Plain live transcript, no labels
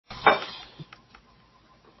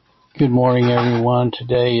Good morning, everyone.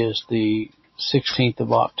 Today is the 16th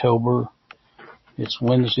of October. It's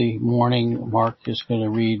Wednesday morning. Mark is going to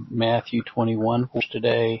read Matthew 21 for us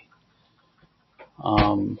today.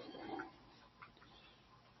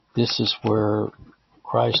 This is where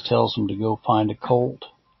Christ tells them to go find a colt.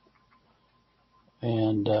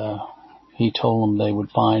 And he told them they would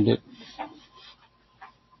find it.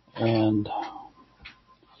 And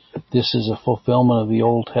this is a fulfillment of the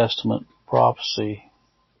Old Testament prophecy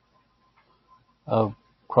of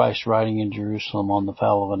Christ riding in Jerusalem on the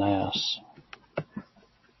foal of an ass.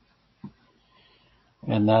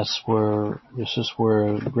 And this is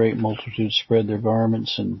where the great multitude spread their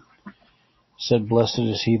garments and said, "Blessed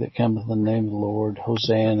is he that cometh in the name of the Lord,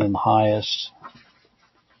 Hosanna in the highest."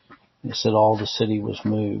 It said all the city was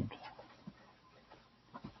moved.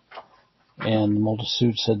 And the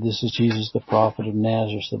multitude said, "This is Jesus the prophet of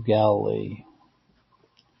Nazareth of Galilee."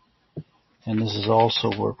 And this is also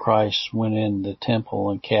where Christ went in the temple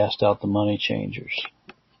and cast out the money changers,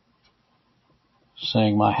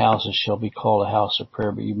 saying, "My houses shall be called a house of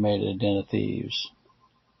prayer, but you made it a den of thieves."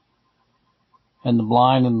 And the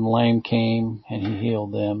blind and the lame came, and he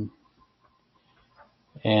healed them.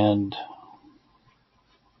 And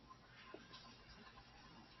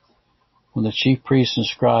when the chief priests and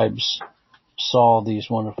scribes saw these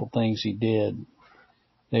wonderful things he did,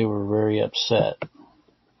 they were very upset.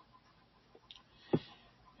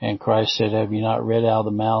 And Christ said, "Have you not read out of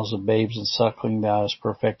the mouths of babes and suckling thou hast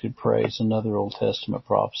perfected praise?" Another Old Testament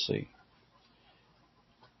prophecy.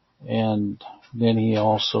 And then he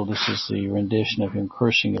also, this is the rendition of him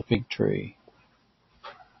cursing a fig tree.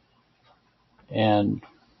 And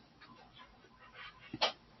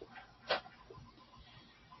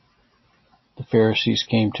the Pharisees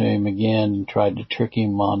came to him again and tried to trick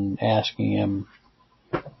him on asking him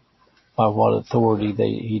by what authority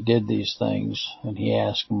he did these things. And he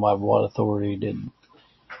asked him, by what authority did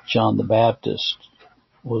John the Baptist,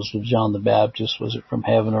 was it from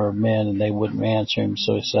heaven or of men? And they wouldn't answer him,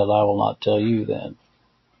 so he said, "I will not tell you then."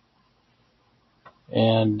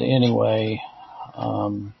 And anyway,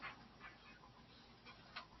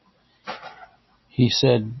 he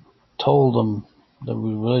told them, the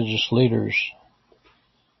religious leaders,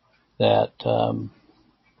 that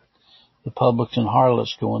the publicans and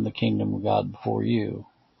harlots go in the kingdom of God before you.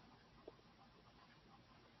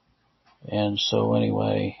 And so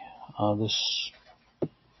anyway, this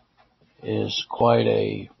is quite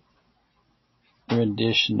a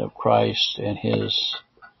rendition of Christ and his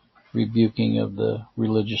rebuking of the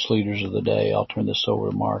religious leaders of the day. I'll turn this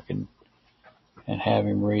over to Mark and have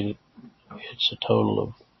him read it. It's a total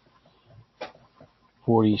of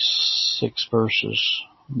 46 verses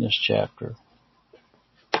in this chapter.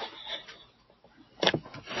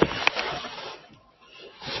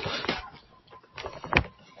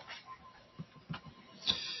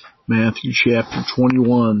 Matthew chapter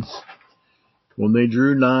 21. When they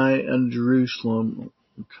drew nigh unto Jerusalem,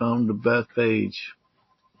 and come to Bethphage,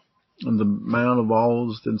 on the Mount of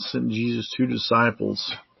Olives, then sent Jesus 2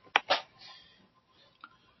 disciples,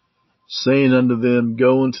 saying unto them,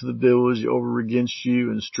 Go into the village over against you,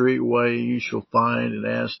 and straightway you shall find an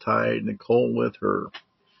ass tied, and a colt with her.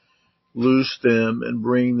 Loose them, and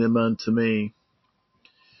bring them unto me.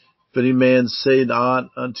 If any man say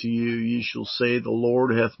aught unto you, ye shall say, The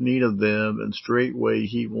Lord hath need of them, and straightway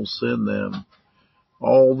he will send them.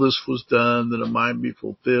 All this was done that it might be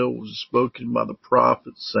fulfilled, which was spoken by the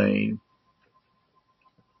prophet, saying,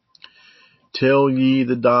 Tell ye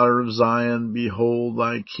the daughter of Zion, Behold,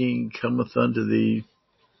 thy king cometh unto thee,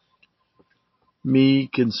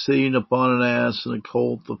 meek and sitting upon an ass, and a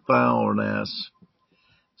colt, the foal of an ass.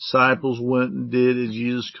 Disciples went and did as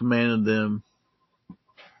Jesus commanded them,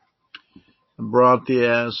 and brought the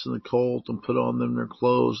ass and the colt, and put on them their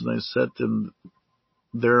clothes, and they set them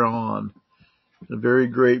thereon. A very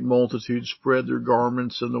great multitude spread their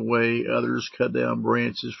garments in the way. Others cut down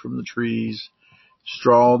branches from the trees,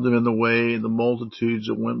 strawed them in the way, and the multitudes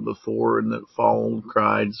that went before and that followed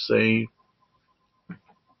cried, saying,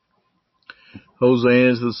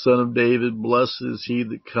 Hosanna to the Son of David, blessed is he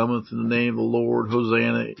that cometh in the name of the Lord,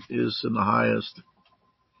 Hosanna is in the highest.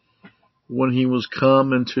 When he was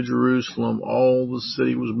come into Jerusalem, all the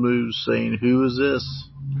city was moved, saying, Who is this?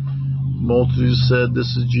 The multitude said,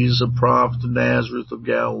 This is Jesus, a prophet of Nazareth of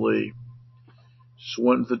Galilee. Jesus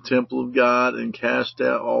went into the temple of God, and cast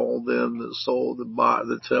out all them that sold and bought in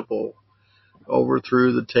the temple,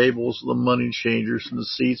 overthrew the tables of the money changers, and the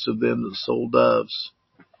seats of them that sold doves,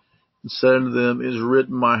 and said unto them, It is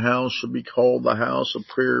written, My house shall be called the house of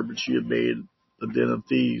prayer, but ye have made a den of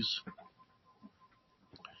thieves.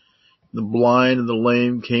 The blind and the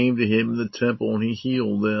lame came to him in the temple, and he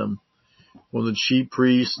healed them. When the chief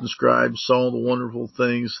priests and scribes saw the wonderful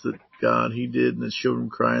things that God he did, and the children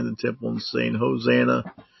crying in the temple and saying, Hosanna,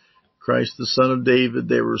 Christ the Son of David,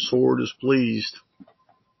 they were sore displeased,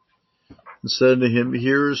 and said unto him,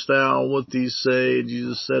 Hearest thou what these say? And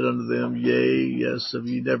Jesus said unto them, Yea, yes, have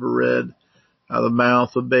ye never read, out of the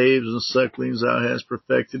mouth of babes and sucklings thou hast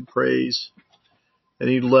perfected praise? And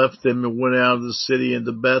he left them and went out of the city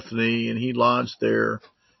into Bethany, and he lodged there.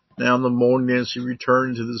 Now in the morning as he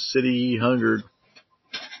returned to the city, he hungered.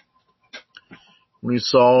 When he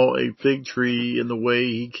saw a fig tree in the way,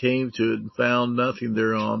 he came to it, and found nothing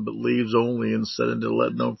thereon, but leaves only, and said unto it,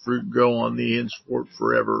 Let no fruit grow on thee henceforth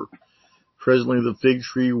forever. Presently the fig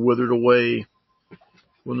tree withered away.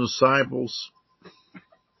 When the disciples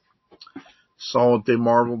saw it, they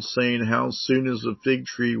marveled, saying, How soon is the fig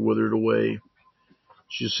tree withered away?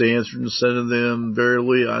 Jesus answered and said unto them,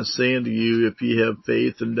 Verily I say unto you, if ye have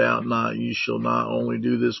faith and doubt not, ye shall not only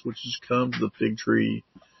do this which is come to the fig tree,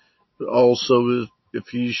 but also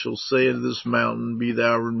if ye shall say unto this mountain, Be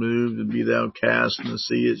thou removed, and be thou cast in the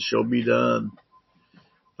sea, it shall be done.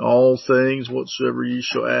 All things whatsoever ye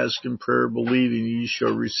shall ask in prayer, believing, ye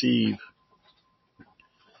shall receive.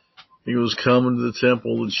 He was come into the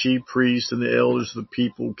temple. The chief priests and the elders of the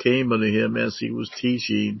people came unto him as he was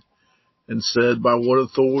teaching, and said, By what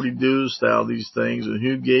authority doest thou these things, and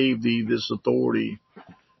who gave thee this authority?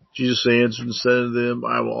 Jesus answered and said unto them,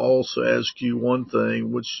 I will also ask you one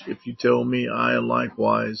thing, which if you tell me, I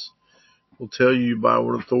likewise will tell you by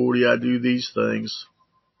what authority I do these things.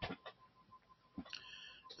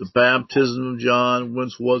 The baptism of John,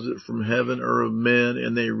 whence was it, from heaven or of men?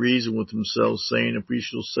 And they reasoned with themselves, saying, If we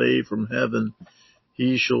shall say from heaven,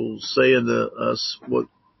 he shall say unto us,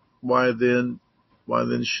 Why then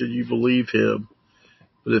should you believe him?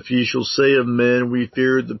 But if ye shall say of men, We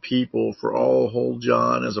feared the people, for all hold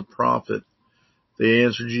John as a prophet. They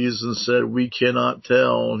answered Jesus and said, We cannot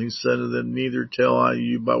tell. And he said to them, Neither tell I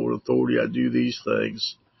you by what authority I do these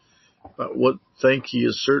things. But what think ye?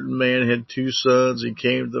 A certain man had 2 sons, and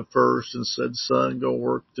came to the first, and said, Son, go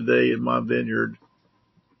work today in my vineyard.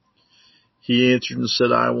 He answered and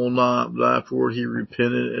said, I will not. But afterward he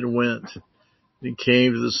repented and went. And he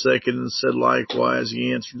came to the second, and said likewise.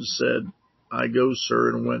 He answered and said, I go, sir,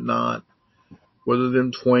 and went not. Whether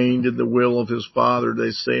them twain did the will of his father, they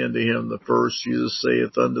say unto him. The first. Jesus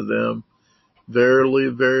saith unto them, Verily,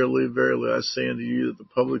 verily, verily, I say unto you, that the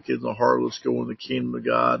publicans and the harlots go in the kingdom of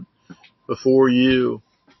God before you.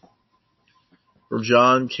 For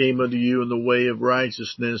John came unto you in the way of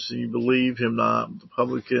righteousness, and you believe him not. But the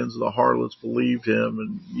publicans and the harlots believed him,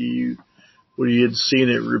 and ye, when ye had seen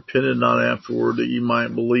it, repented not afterward, that ye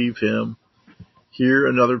might believe him. Here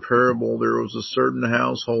another parable. There was a certain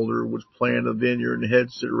householder which planted a vineyard, and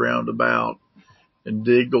hedged it round about, and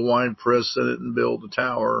digged a winepress in it, and built a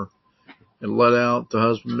tower, and let out the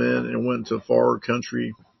husbandmen, and went to a far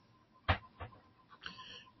country.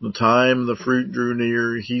 When the time of the fruit drew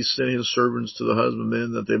near, he sent his servants to the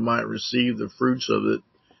husbandmen, that they might receive the fruits of it.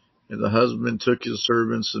 And the husbandman took his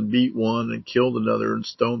servants, and beat one, and killed another, and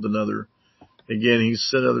stoned another. Again he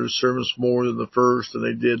sent other servants more than the first, and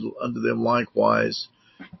they did unto them likewise.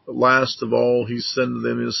 But last of all he sent to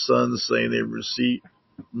them his son, saying, They received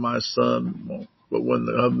my son. But when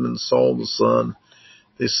the husbandmen saw the son,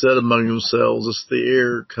 they said among themselves, This is the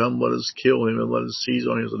heir. Come, let us kill him, and let us seize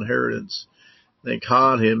on his inheritance. They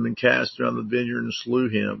caught him, and cast him out of the vineyard, and slew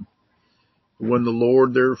him. When the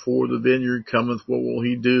Lord therefore the vineyard cometh, what will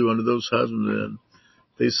he do unto those husbandmen?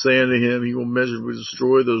 They say unto him, He will miserably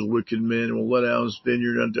destroy those wicked men, and will let out his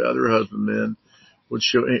vineyard unto other husbandmen, which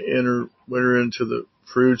shall enter into the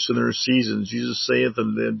fruits in their seasons. Jesus saith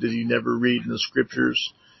unto them, Did ye never read in the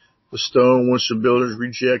Scriptures, The stone which the builders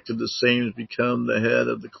rejected, the same has become the head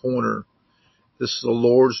of the corner. This is the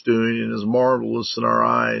Lord's doing, and is marvelous in our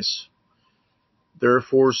eyes.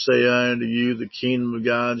 Therefore say I unto you, the kingdom of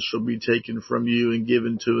God shall be taken from you, and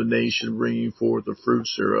given to a nation, bringing forth the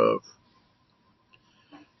fruits thereof.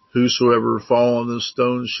 Whosoever fall on this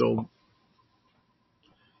stone shall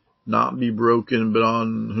not be broken, but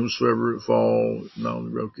on whosoever it fall not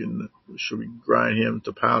be broken shall be grind him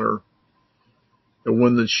to powder. And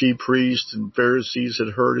when the chief priests and Pharisees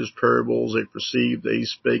had heard his parables, they perceived that he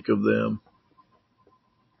spake of them.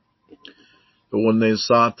 But when they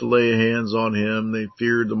sought to lay hands on him, they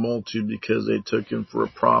feared the multitude, because they took him for a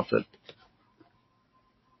prophet.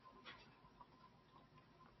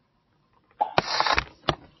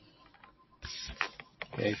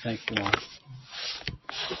 Okay, thank you, Mark.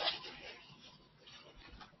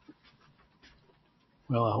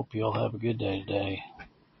 Well, I hope you all have a good day today.